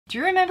Do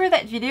you remember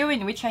that video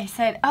in which I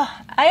said, "Oh,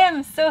 I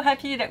am so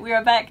happy that we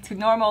are back to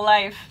normal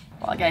life"?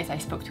 Well guys, I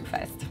spoke too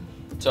fast.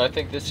 So I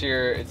think this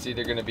year it's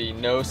either going to be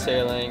no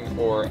sailing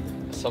or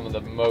some of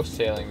the most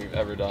sailing we've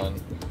ever done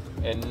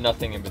and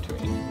nothing in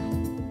between.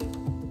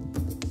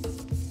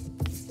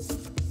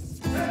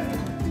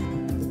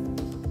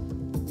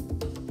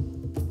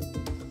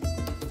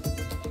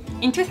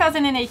 In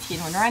 2018,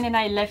 when Ryan and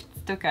I left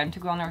Stockholm to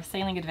go on our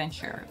sailing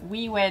adventure,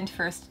 we went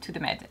first to the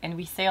Med and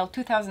we sailed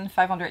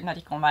 2,500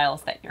 nautical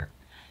miles that year.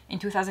 In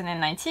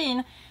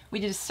 2019, we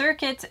did a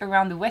circuit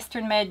around the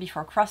Western Med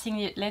before crossing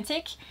the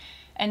Atlantic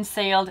and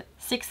sailed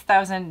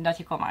 6,000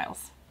 nautical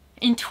miles.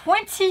 In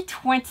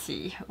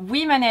 2020,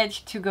 we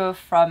managed to go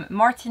from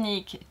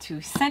Martinique to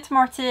Saint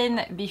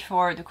Martin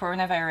before the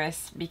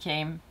coronavirus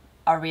became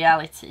a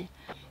reality.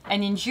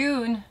 And in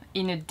June,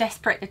 in a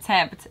desperate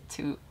attempt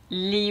to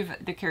leave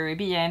the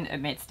Caribbean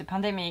amidst the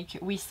pandemic,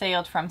 we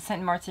sailed from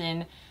Saint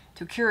Martin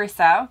to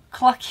Curacao,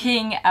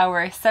 clocking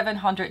our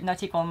 700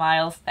 nautical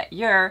miles that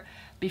year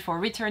before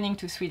returning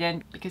to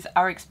Sweden because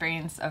our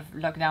experience of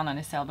lockdown on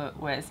a sailboat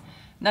was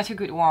not a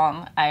good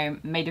one. I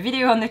made a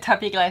video on the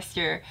topic last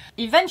year.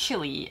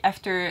 Eventually,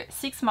 after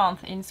 6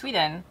 months in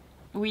Sweden,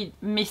 we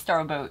missed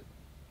our boat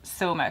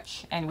so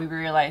much and we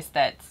realized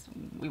that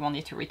we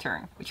wanted to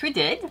return, which we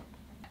did.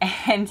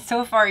 And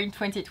so far in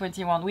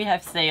 2021, we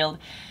have sailed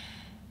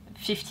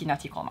 50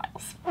 nautical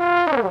miles.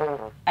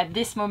 At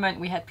this moment,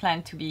 we had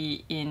planned to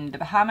be in the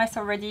Bahamas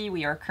already.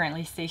 We are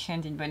currently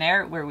stationed in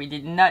Bonaire, where we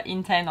did not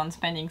intend on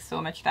spending so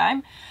much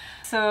time.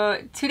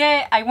 So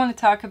today I want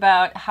to talk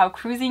about how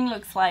cruising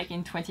looks like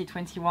in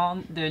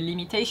 2021, the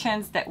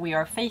limitations that we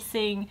are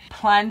facing,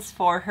 plans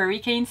for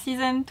hurricane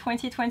season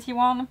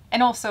 2021,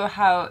 and also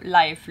how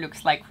life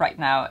looks like right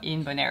now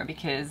in Bonaire,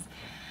 because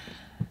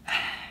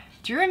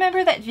do you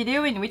remember that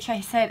video in which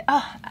I said,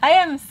 "Oh, I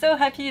am so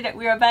happy that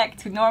we are back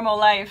to normal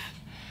life"?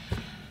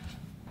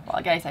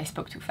 Well guys, I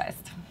spoke too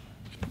fast.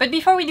 But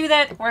before we do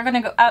that, we're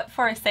gonna go out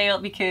for a sail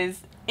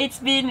because it's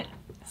been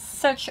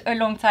such a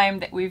long time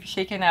that we've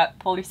shaken out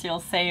Paul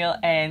Lucille's sail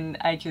and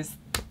I just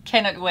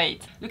cannot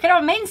wait. Look at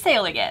our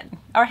mainsail again,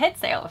 our head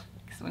sail.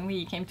 Because when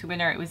we came to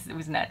Bonaire, it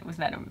was not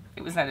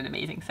an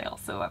amazing sail.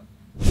 So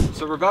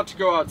we're about to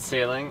go out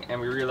sailing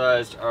and we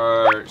realized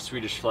our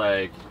Swedish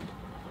flag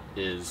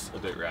is a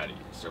bit ratty,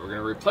 so we're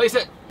gonna replace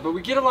it. But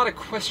we get a lot of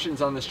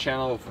questions on this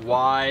channel of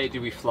why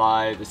do we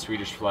fly the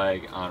Swedish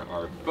flag on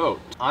our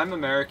boat. I'm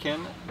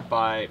American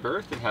by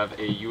birth and have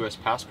a US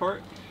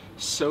passport.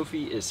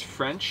 Sophie is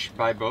French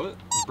by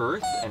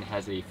birth and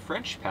has a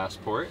French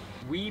passport.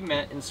 We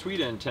met in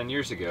Sweden 10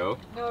 years ago.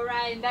 no,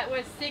 Ryan, that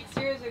was 6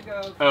 years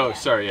ago. Oh, yeah.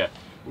 sorry, yeah.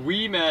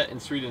 We met in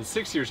Sweden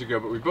 6 years ago,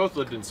 but we both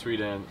lived in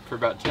Sweden for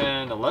about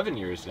 10, 11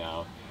 years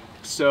now.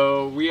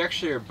 So we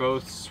actually are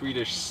both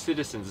Swedish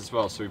citizens as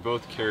well, so we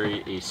both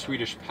carry a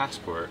Swedish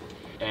passport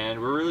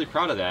and we're really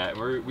proud of that.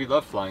 We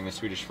love flying the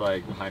Swedish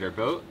flag behind our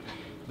boat.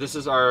 This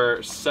is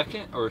our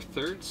second or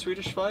third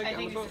Swedish flag on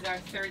the boat? I think this is our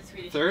third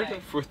Swedish flag.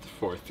 flag.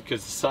 Fourth,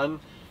 because the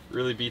sun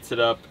really beats it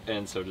up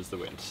and so does the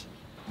wind.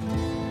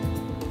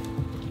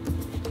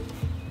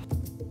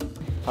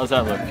 How's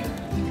that look?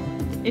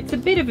 It's a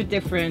bit of a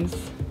difference.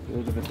 A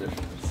bit of a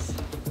difference.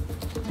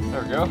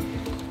 There we go.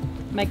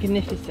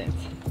 Magnificent.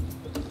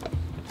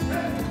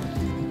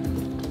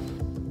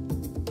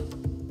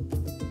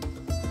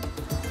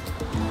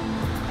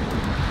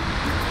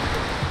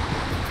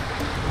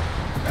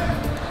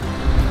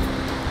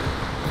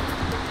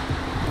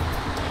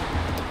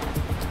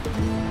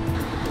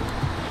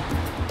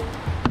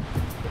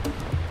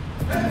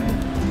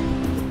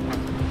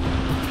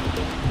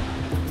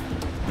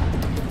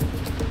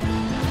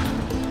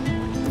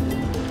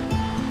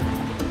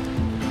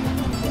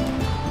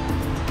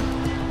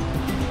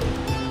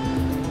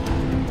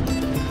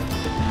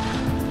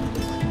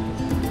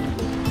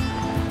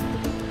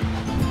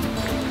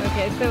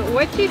 So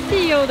what you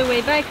see all the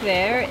way back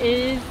there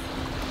is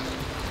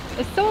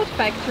a salt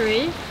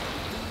factory.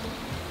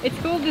 It's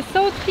called the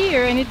Salt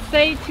Pier and it's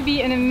said to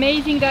be an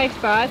amazing dive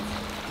spot,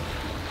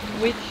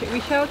 which we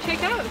shall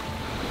check out.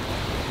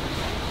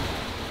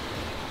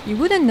 You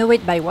wouldn't know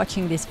it by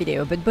watching this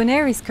video, but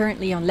Bonaire is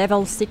currently on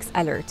level 6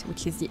 alert,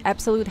 which is the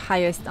absolute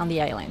highest on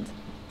the island.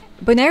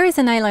 Bonaire is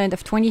an island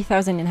of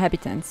 20,000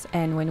 inhabitants,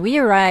 and when we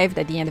arrived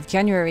at the end of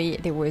January,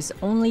 there was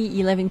only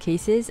 11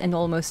 cases and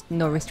almost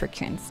no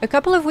restrictions. A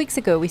couple of weeks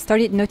ago, we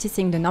started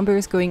noticing the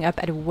numbers going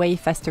up at a way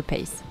faster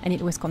pace, and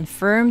it was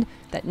confirmed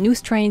that new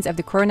strains of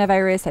the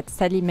coronavirus had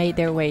sadly made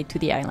their way to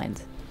the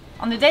island.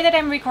 On the day that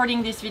I'm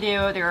recording this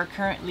video, there are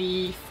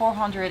currently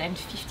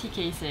 450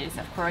 cases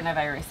of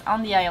coronavirus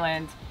on the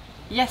island.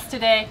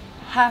 Yesterday,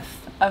 half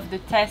of the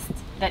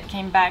tests that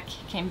came back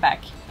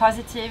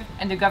positive,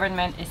 and the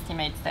government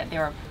estimates that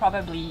there are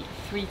probably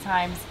 3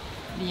 times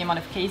the amount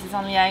of cases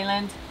on the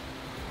island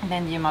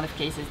than the amount of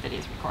cases that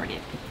is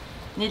recorded.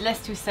 Needless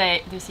to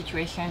say, the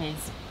situation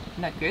is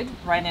not good.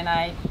 Ryan and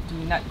I do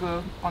not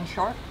go on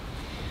shore.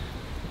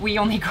 We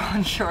only go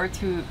on shore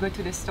to go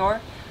to the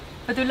store.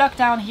 But the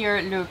lockdown here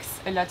looks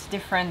a lot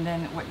different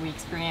than what we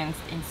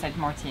experienced in Saint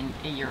Martin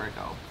a year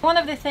ago. One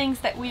of the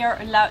things that we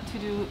are allowed to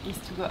do is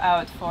to go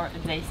out for a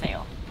day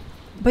sail.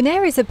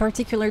 Bonaire is a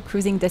particular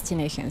cruising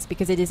destination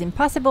because it is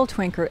impossible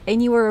to anchor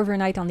anywhere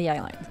overnight on the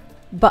island.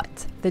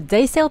 But the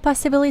day sail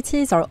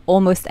possibilities are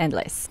almost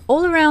endless.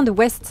 All around the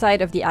west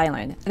side of the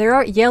island, there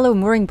are yellow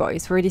mooring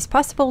buoys where it is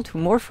possible to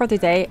moor for the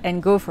day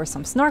and go for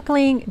some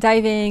snorkeling,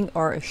 diving,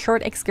 or a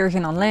short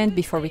excursion on land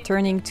before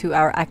returning to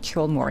our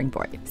actual mooring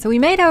buoy. So we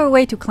made our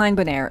way to Klein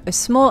Bonaire, a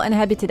small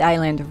uninhabited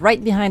island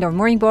right behind our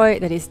mooring buoy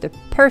that is the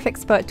perfect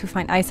spot to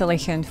find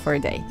isolation for a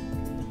day.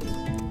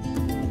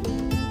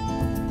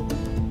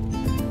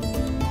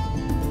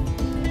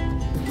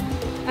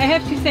 I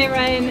have to say,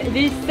 Ryan,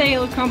 this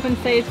sail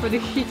compensates for the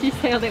shitty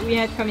sail that we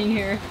had coming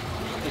here.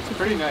 It's a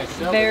pretty nice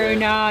sail. Very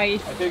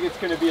nice. I think it's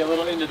going to be a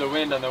little into the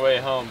wind on the way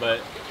home, but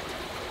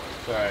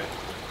it's alright.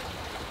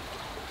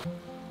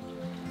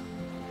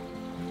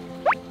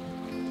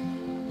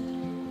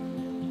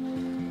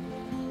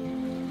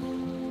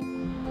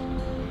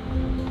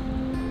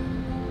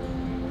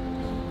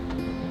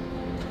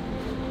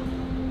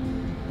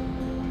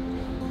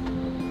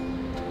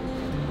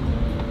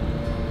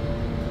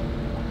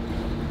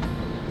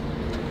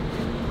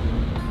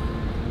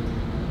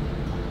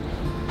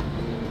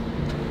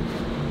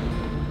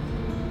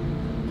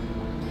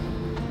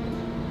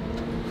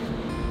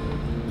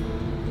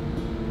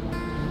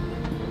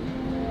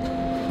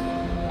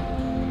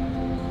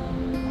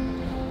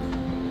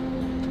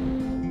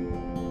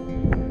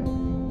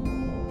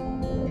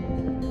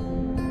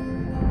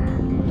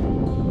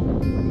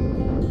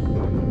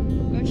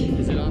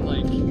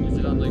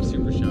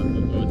 Super shot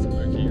of boats.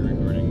 Okay, you're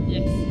recording?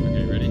 Yes.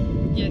 Okay, ready?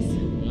 Yes.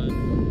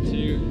 1,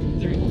 2,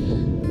 3.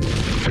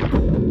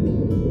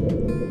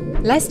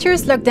 Last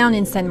year's lockdown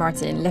in Saint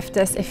Martin left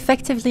us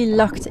effectively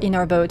locked in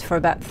our boat for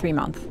about 3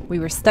 months. We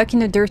were stuck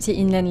in a dirty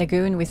inland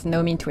lagoon with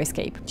no means to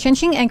escape.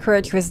 Changing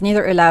anchorage was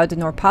neither allowed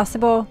nor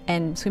possible,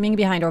 and swimming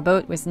behind our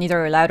boat was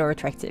neither allowed or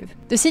attractive.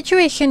 The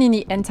situation in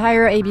the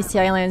entire ABC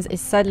Islands is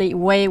sadly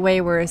way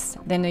worse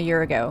than a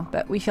year ago,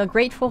 but we feel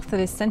grateful for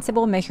the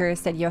sensible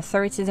measures that the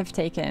authorities have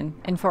taken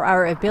and for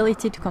our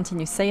ability to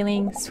continue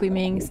sailing,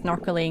 swimming,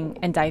 snorkeling,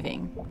 and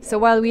diving. So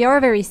while we are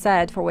very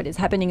sad for what is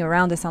happening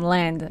around us on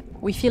land,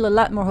 we feel a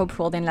lot more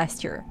hopeful than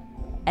last year.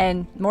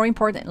 And more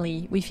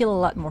importantly, we feel a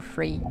lot more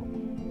free.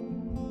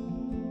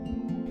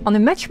 On a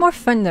much more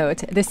fun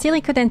note, the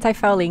silicone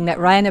anti-fouling that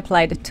Ryan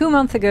applied 2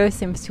 months ago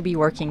seems to be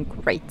working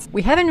great.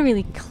 We haven't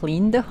really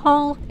cleaned the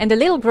hull, and the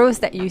little growth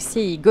that you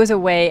see goes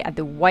away at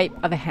the wipe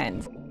of a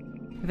hand.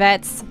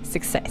 That's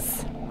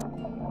success.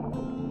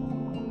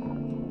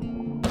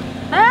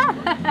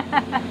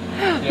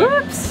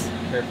 Oops!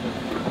 Perfect.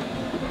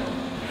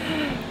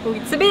 Oh,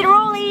 it's a bit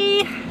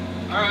rolly!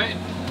 Alright.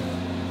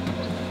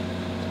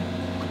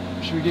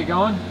 Should we get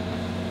going?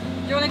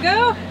 You wanna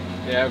go?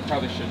 Yeah, we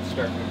probably should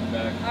start moving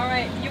back.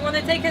 Alright, you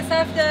wanna take us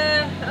off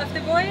the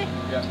buoy?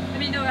 Yeah. I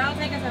mean, no, I'll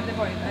take us off the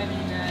buoy. I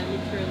mean,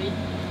 literally.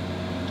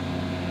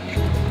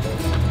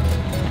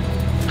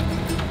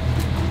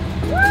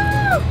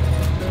 Woo!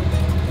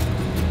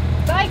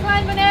 Bye,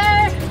 Klein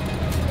Bonaire!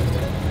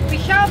 We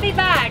shall be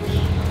back!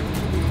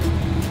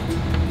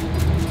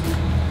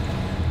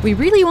 We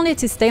really wanted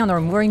to stay on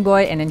our mooring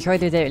buoy and enjoy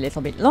the day a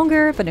little bit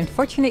longer, but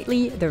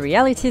unfortunately, the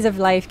realities of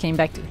life came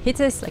back to hit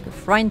us like a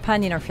frying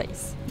pan in our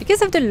face.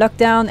 Because of the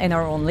lockdown and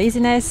our own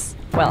laziness,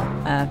 well,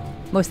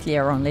 mostly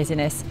our own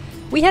laziness,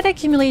 we had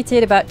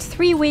accumulated about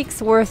 3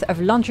 weeks worth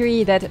of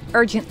laundry that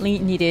urgently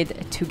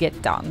needed to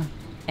get done.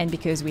 And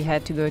because we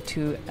had to go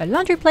to a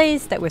laundry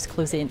place that was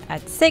closing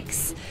at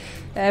 6,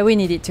 we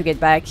needed to get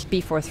back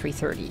before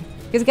 3:30.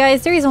 Because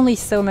guys, there is only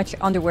so much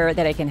underwear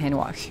that I can hand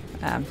wash.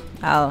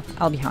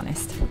 I'll be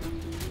honest.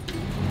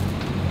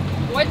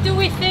 What do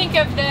we think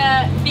of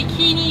the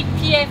bikini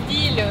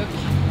PFD look?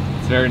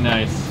 It's very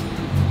nice.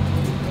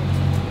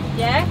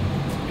 Yeah?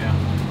 Yeah.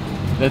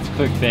 That's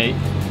clickbait.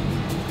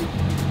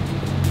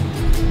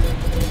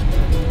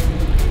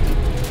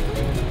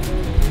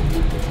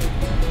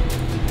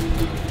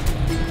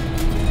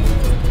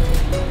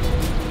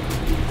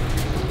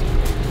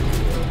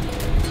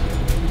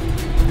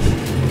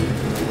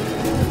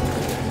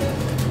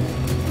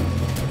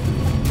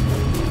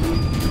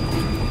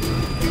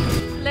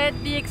 Let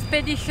the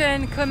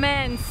expedition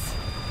commence.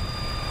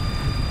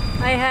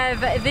 I have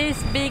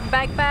this big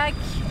backpack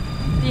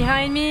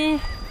behind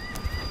me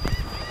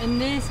and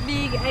this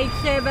big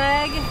IKEA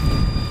bag,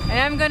 and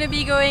I'm gonna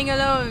be going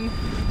alone.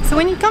 So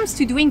when it comes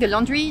to doing the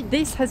laundry,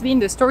 this has been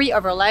the story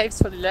of our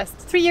lives for the last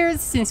 3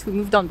 years since we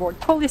moved on board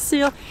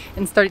Seal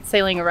and started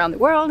sailing around the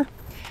world.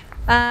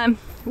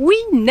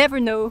 We never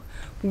know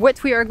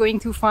what we are going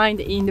to find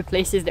in the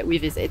places that we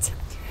visit.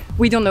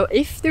 We don't know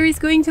if there is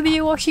going to be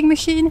a washing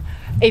machine,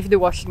 if the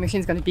washing machine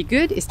is going to be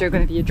good, is there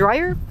going to be a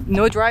dryer,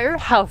 no dryer,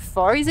 how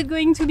far is it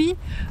going to be?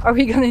 Are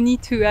we going to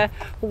need to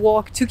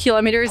walk 2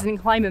 kilometers and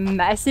climb a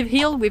massive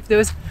hill with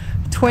those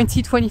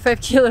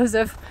 20-25 kilos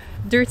of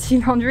dirty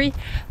laundry?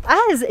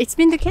 As it's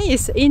been the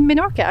case in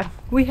Menorca,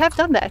 we have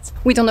done that.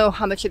 We don't know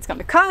how much it's going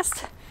to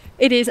cost.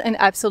 It is an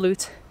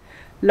absolute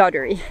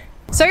lottery.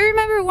 So I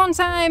remember one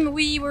time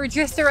we were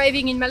just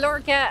arriving in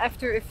Mallorca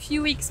after a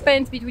few weeks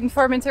spent between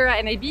Formentera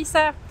and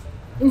Ibiza.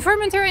 In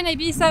Formentera and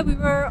Ibiza we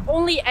were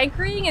only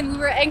anchoring, and we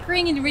were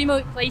anchoring in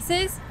remote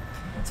places.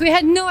 So we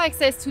had no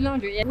access to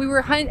laundry. We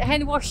were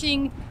hand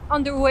washing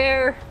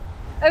underwear.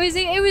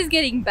 It was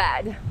getting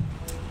bad.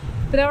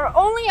 But our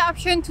only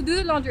option to do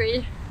the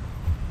laundry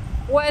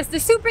was the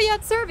super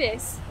yacht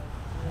service.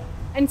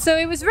 And so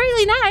it was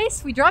really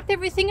nice. We dropped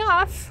everything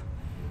off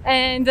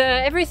and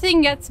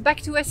everything got back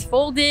to us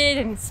folded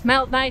and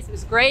smelled nice. It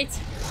was great.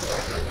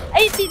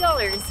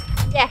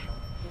 $80, yeah,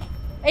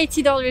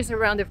 $80 a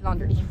round of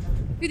laundry.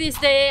 To this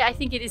day, I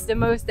think it is the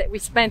most that we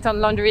spent on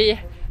laundry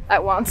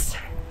at once.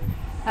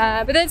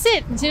 But that's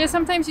it. You know,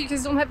 sometimes you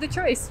just don't have the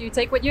choice. You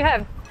take what you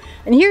have.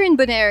 And here in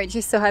Bonaire, it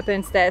just so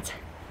happens that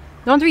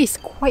laundry is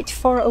quite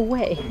far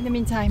away. In the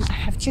meantime, I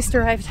have just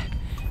arrived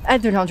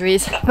at the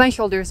laundries. My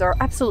shoulders are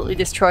absolutely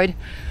destroyed.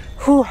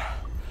 Whew.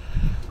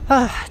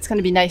 Oh, it's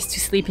gonna be nice to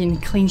sleep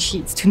in clean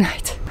sheets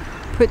tonight.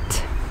 Put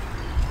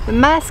the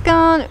mask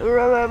on. How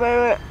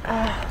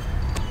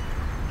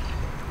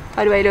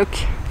do I look?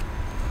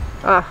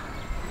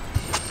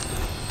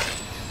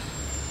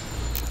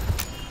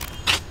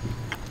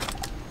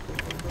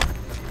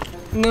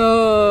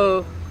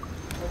 No.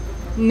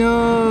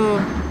 No.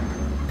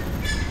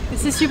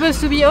 This is supposed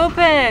to be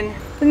open.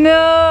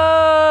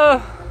 No.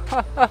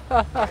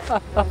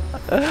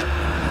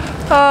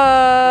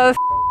 Oh,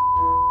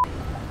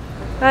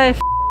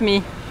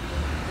 me.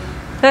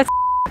 That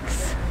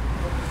sucks.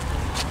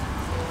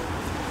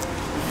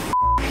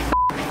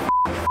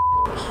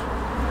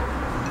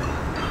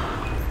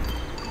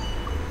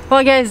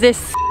 Well guys, this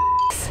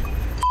sucks.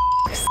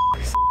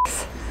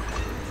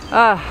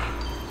 I'm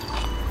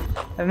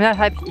not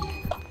happy.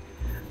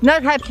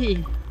 Not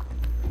happy.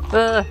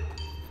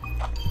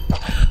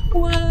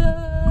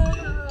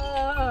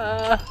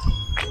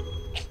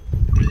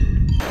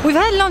 We've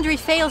had laundry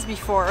fails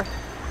before.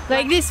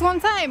 Like this one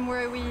time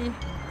where we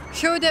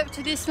showed up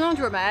to this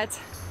laundromat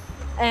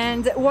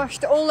and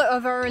washed all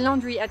of our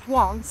laundry at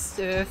once,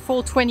 the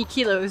full 20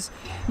 kilos,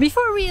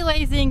 before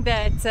realizing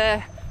that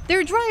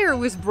their dryer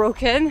was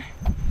broken.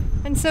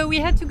 And so we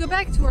had to go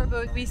back to our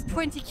boat with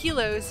 20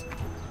 kilos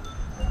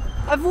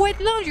of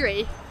wet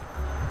laundry,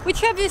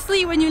 which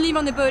obviously when you live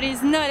on the boat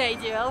is not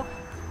ideal.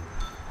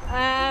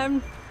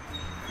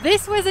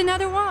 This was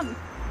another one.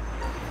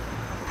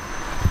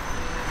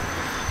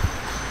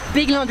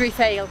 Big laundry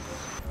fail.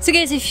 So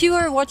guys, if you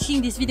are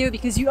watching this video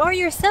because you are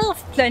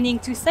yourself planning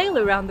to sail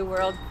around the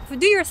world,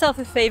 do yourself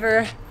a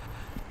favor,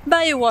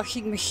 buy a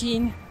washing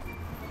machine.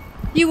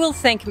 You will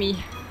thank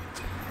me.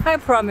 I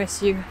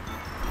promise you.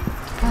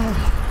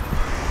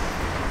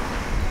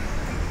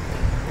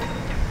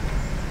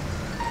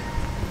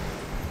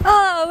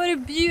 Oh, what a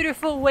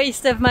beautiful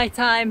waste of my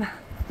time.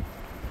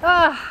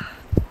 Ah,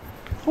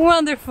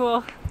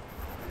 wonderful.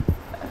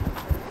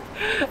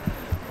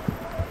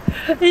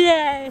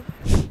 Yay.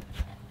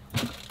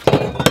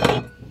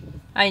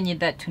 I need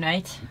that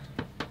tonight.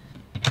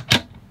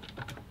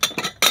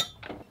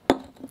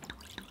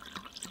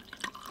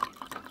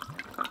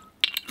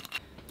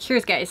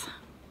 Cheers, guys.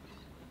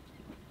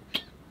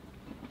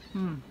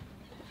 Nice.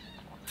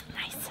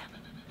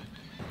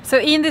 So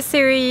in the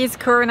series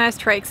Corona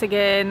Strikes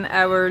Again,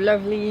 our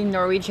lovely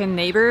Norwegian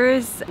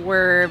neighbors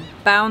were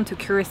bound to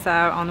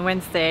Curacao on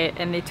Wednesday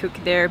and they took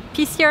their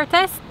PCR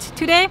test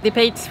today. They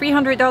paid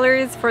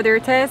 $300 for their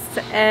test,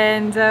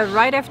 and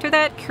right after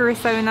that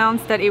Curacao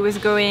announced that it was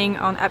going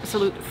on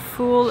absolute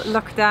full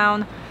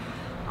lockdown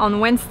on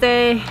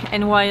Wednesday,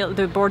 and while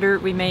the border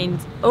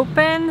remained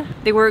open,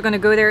 they were going to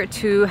go there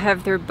to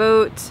have their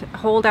boat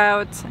hold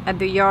out at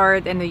the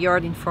yard, and the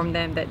yard informed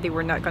them that they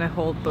were not going to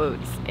hold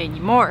boats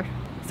anymore.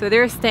 So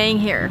they're staying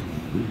here.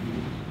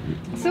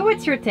 So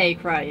what's your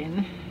take,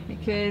 Ryan?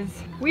 Because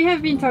we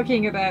have been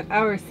talking about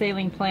our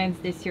sailing plans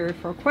this year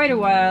for quite a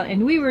while,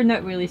 and we were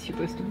not really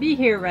supposed to be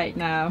here right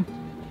now.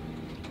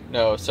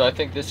 No, so I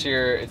think this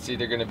year it's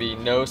either going to be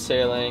no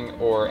sailing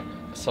or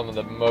some of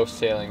the most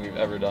sailing we've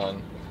ever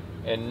done,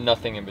 and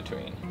nothing in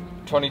between.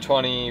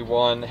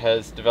 2021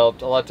 has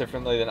developed a lot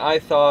differently than I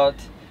thought,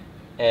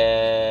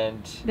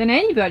 and than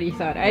anybody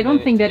thought. I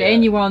don't think that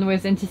anyone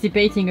was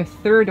anticipating a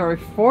third or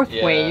fourth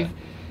wave.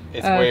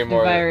 It's way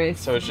more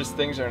virus. So it's just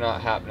things are not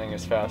happening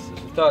as fast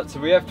as we thought. So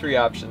we have three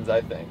options,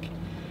 I think.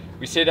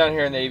 We stay down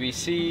here in the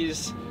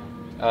ABCs,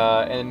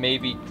 and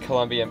maybe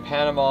Colombia and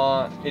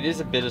Panama. It is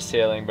a bit of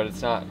sailing, but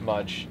it's not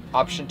much.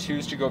 Option 2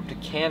 is to go up to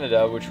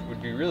Canada, which would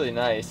be really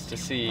nice to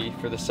see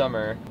for the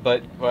summer,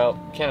 but well,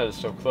 Canada's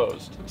still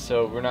closed,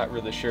 so we're not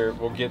really sure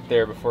we'll get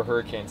there before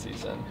hurricane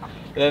season.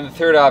 And then the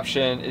third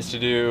option is to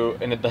do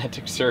an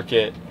Atlantic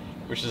circuit,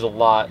 which is a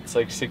lot. It's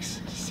like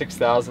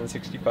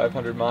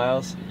 6,500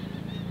 miles,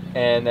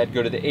 and that'd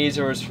go to the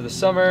Azores for the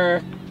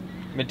summer,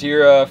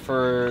 Madeira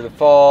for the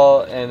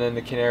fall, and then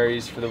the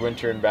Canaries for the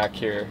winter and back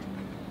here.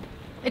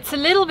 It's a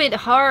little bit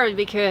hard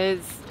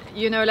because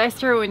You know,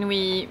 last year when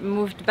we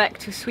moved back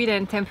to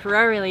Sweden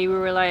temporarily, we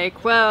were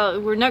like, well,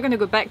 we're not going to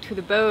go back to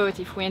the boat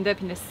if we end up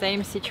in the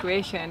same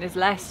situation as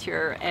last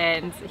year,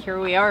 and here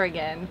we are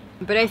again.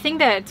 But I think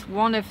that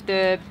one of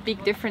the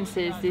big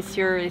differences this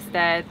year is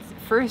that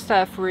first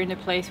off, we're in a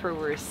place where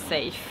we're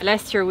safe.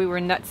 Last year we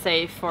were not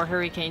safe for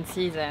hurricane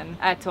season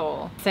at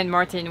all. St.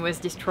 Martin was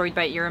destroyed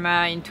by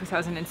Irma in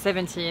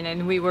 2017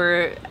 and we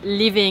were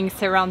living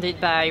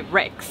surrounded by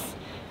wrecks.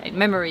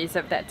 Memories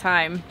of that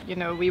time. You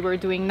know, we were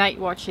doing night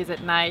watches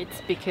at night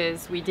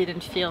because we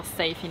didn't feel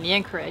safe in the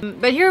anchorage.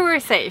 But here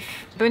we're safe.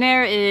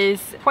 Bonaire is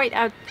quite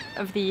out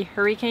of the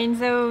hurricane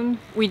zone.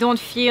 We don't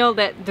feel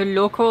that the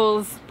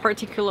locals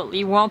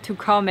particularly want to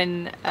come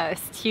and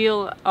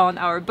steal on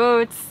our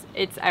boats.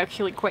 It's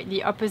actually quite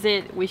the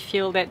opposite. We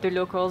feel that the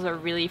locals are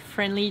really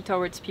friendly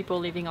towards people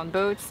living on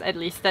boats. At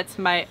least that's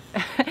my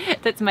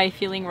that's my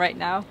feeling right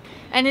now.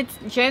 And it's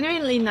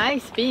genuinely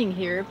nice being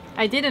here.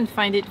 I didn't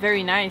find it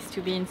very nice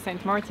to be in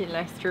St. Martin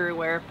last year,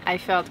 where I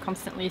felt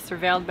constantly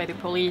surveilled by the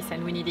police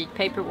and we needed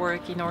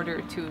paperwork in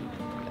order to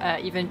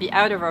even be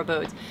out of our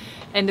boat.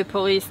 And the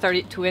police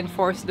started to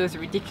enforce those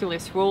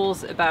ridiculous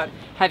rules about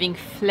having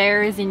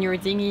flares in your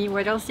dinghy.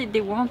 What else did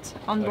they want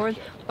on board?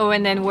 Oh,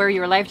 and then wear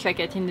your life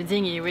jacket in the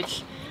dinghy,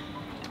 which...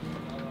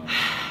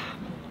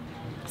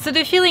 So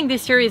the feeling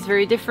this year is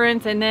very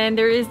different. And then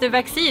there is the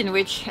vaccine,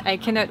 which I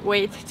cannot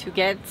wait to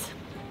get.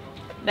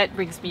 That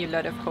brings me a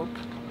lot of hope.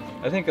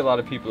 I think a lot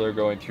of people are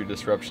going through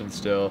disruption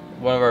still.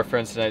 One of our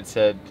friends tonight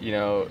said, you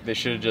know, they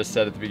should have just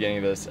said at the beginning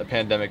of this, a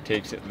pandemic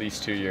takes at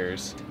least 2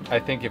 years. I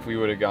think if we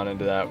would have gone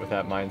into that with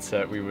that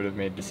mindset, we would have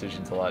made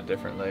decisions a lot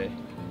differently.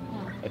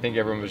 I think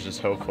everyone was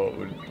just hopeful it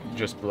would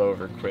just blow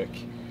over quick.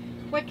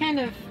 What kind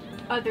of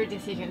other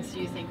decisions do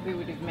you think we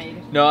would have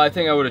made? No, I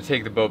think I would have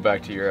taken the boat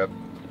back to Europe,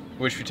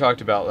 which we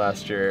talked about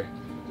last year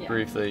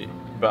briefly.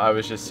 But I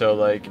was just so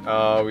like,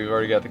 oh, we've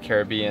already got the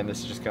Caribbean,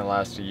 this is just gonna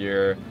last a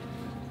year.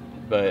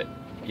 But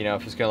you know,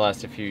 if it's gonna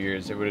last a few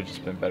years, it would have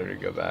just been better to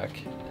go back.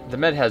 The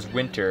Med has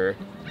winter,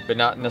 but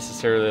not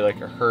necessarily like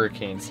a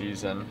hurricane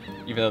season,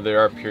 even though there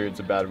are periods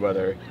of bad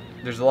weather.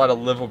 There's a lot of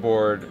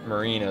liveaboard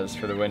marinas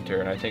for the winter,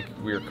 and I think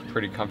we're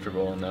pretty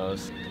comfortable in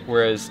those.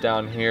 Whereas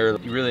down here,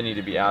 you really need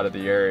to be out of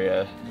the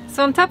area.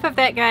 So on top of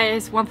that,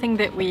 guys, one thing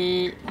that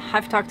we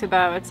have talked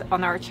about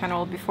on our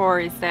channel before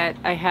is that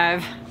I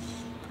have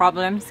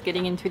problems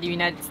getting into the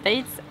United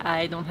States.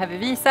 I don't have a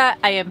visa.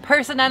 I am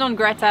persona non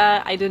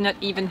grata. I do not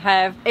even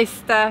have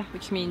ESTA,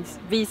 which means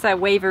visa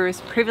waivers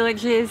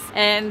privileges.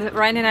 And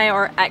Ryan and I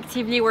are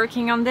actively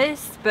working on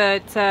this,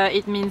 but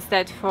it means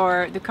that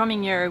for the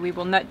coming year we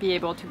will not be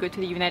able to go to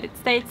the United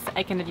States.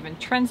 I cannot even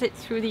transit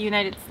through the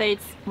United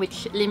States,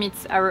 which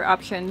limits our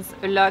options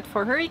a lot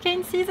for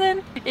hurricane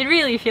season. It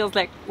really feels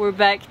like we're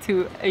back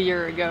to a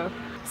year ago.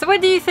 So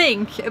what do you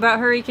think about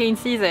hurricane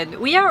season?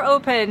 We are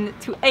open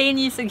to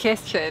any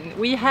suggestion.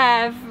 We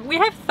have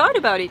thought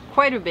about it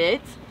quite a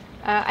bit.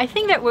 I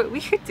think that what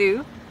we should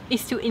do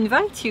is to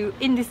invite you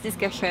in this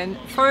discussion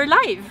for a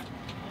live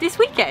this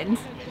weekend.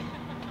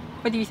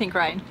 What do you think,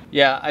 Ryan?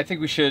 Yeah, I think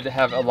we should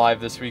have a live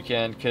this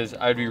weekend because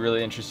I'd be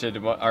really interested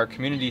in what our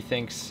community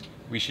thinks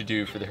we should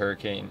do for the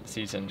hurricane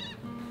season.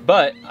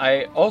 But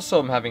I also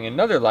am having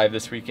another live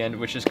this weekend,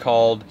 which is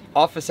called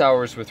Office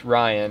Hours with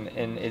Ryan,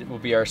 and it will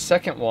be our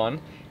second one.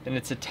 And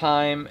it's a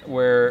time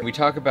where we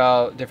talk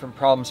about different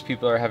problems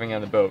people are having on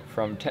the boat,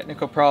 from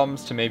technical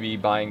problems to maybe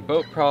buying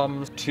boat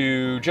problems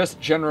to just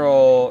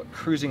general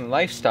cruising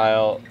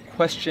lifestyle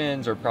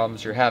questions or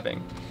problems you're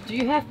having. Do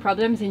you have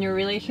problems in your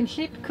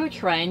relationship?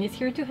 Coach Ryan is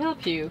here to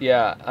help you.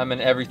 Yeah, I'm in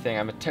everything.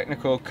 I'm a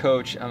technical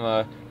coach, I'm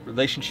a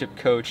relationship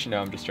coach.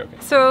 No, I'm just joking.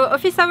 So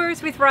Office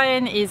Hours with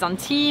Ryan is on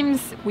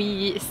Teams.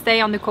 We stay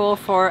on the call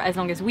for as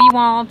long as we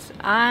want.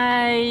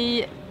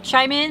 I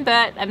chime in,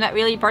 but I'm not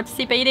really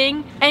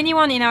participating.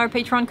 Anyone in our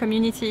Patreon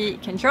community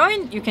can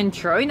join. You can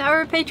join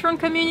our Patreon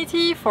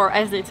community for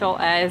as little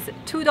as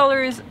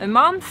 $2 a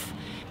month.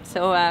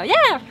 So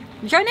yeah,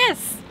 join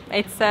us.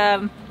 It's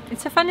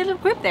a fun little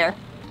group there.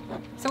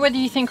 So what do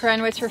you think,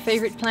 Ryan? What's your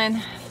favorite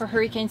plan for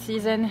hurricane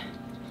season?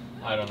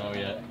 I don't know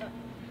yet.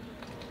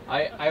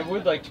 I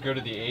would like to go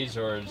to the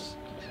Azores,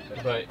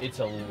 but it's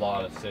a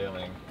lot of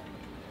sailing.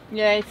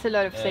 Yeah, it's a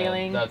lot of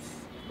sailing. That's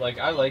like,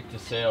 I like to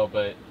sail,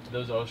 but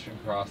those ocean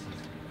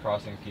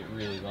crossings get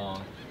really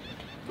long.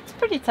 It's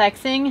pretty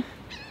taxing.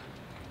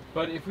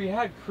 But if we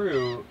had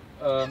crew,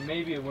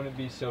 maybe it wouldn't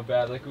be so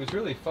bad. Like, it was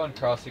really fun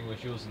crossing with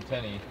Jules and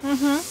Tenny.